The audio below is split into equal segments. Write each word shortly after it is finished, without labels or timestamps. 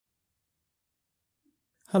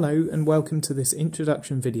Hello and welcome to this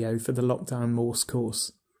introduction video for the Lockdown Morse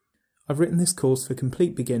course. I've written this course for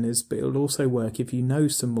complete beginners, but it'll also work if you know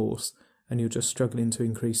some Morse and you're just struggling to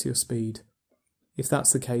increase your speed. If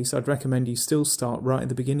that's the case, I'd recommend you still start right at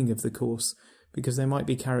the beginning of the course, because there might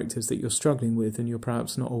be characters that you're struggling with and you're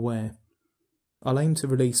perhaps not aware. I'll aim to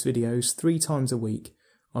release videos 3 times a week,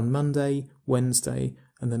 on Monday, Wednesday,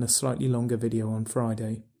 and then a slightly longer video on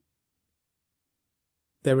Friday.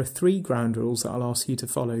 There are 3 ground rules that I'll ask you to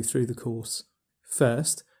follow through the course.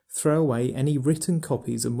 First, throw away any written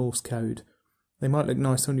copies of Morse code. They might look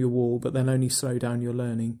nice on your wall, but they'll only slow down your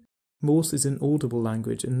learning. Morse is an audible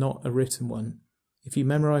language and not a written one. If you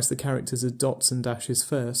memorise the characters as dots and dashes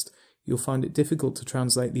first, you'll find it difficult to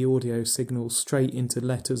translate the audio signals straight into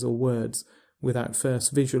letters or words without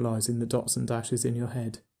first visualising the dots and dashes in your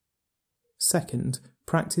head. Second,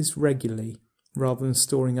 practice regularly, rather than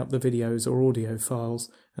storing up the videos or audio files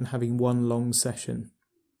and having one long session.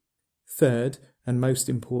 Third, and most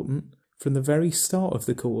important, from the very start of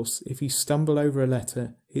the course, if you stumble over a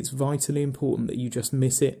letter, it's vitally important that you just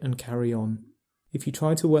miss it and carry on. If you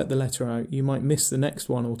try to work the letter out, you might miss the next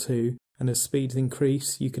one or two, and as speeds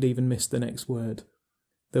increase, you could even miss the next word.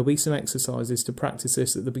 There'll be some exercises to practice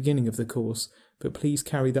this at the beginning of the course, but please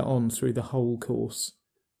carry that on through the whole course.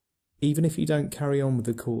 Even if you don't carry on with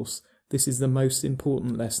the course, this is the most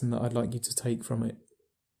important lesson that I'd like you to take from it.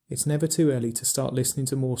 It's never too early to start listening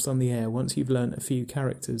to Morse on the air once you've learnt a few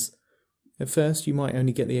characters. At first you might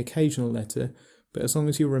only get the occasional letter, but as long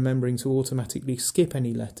as you're remembering to automatically skip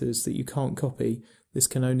any letters that you can't copy, this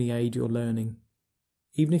can only aid your learning.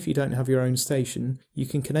 Even if you don't have your own station, you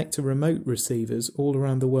can connect to remote receivers all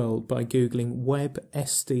around the world by googling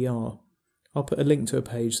WebSDR. I'll put a link to a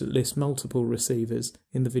page that lists multiple receivers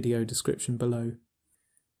in the video description below.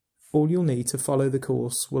 All you'll need to follow the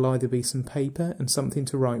course will either be some paper and something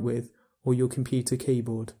to write with, or your computer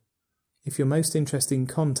keyboard. If you're most interested in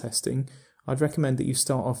contesting, I'd recommend that you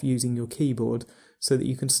start off using your keyboard so that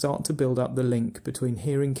you can start to build up the link between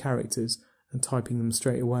hearing characters and typing them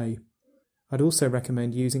straight away. I'd also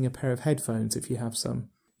recommend using a pair of headphones if you have some.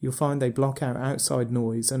 You'll find they block out outside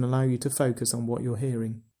noise and allow you to focus on what you're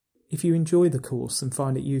hearing. If you enjoy the course and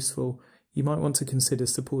find it useful, you might want to consider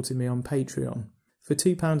supporting me on Patreon. For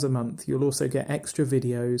 £2 a month, you'll also get extra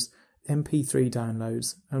videos, MP3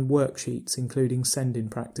 downloads, and worksheets including send-in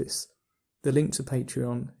practice. The link to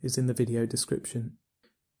Patreon is in the video description.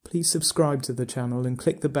 Please subscribe to the channel and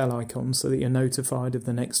click the bell icon so that you're notified of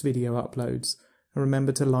the next video uploads, and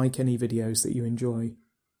remember to like any videos that you enjoy.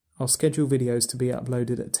 I'll schedule videos to be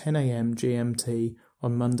uploaded at 10 AM GMT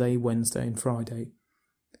on Monday, Wednesday and Friday.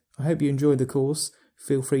 I hope you enjoyed the course.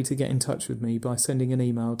 Feel free to get in touch with me by sending an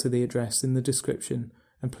email to the address in the description,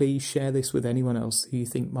 and please share this with anyone else who you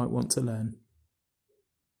think might want to learn.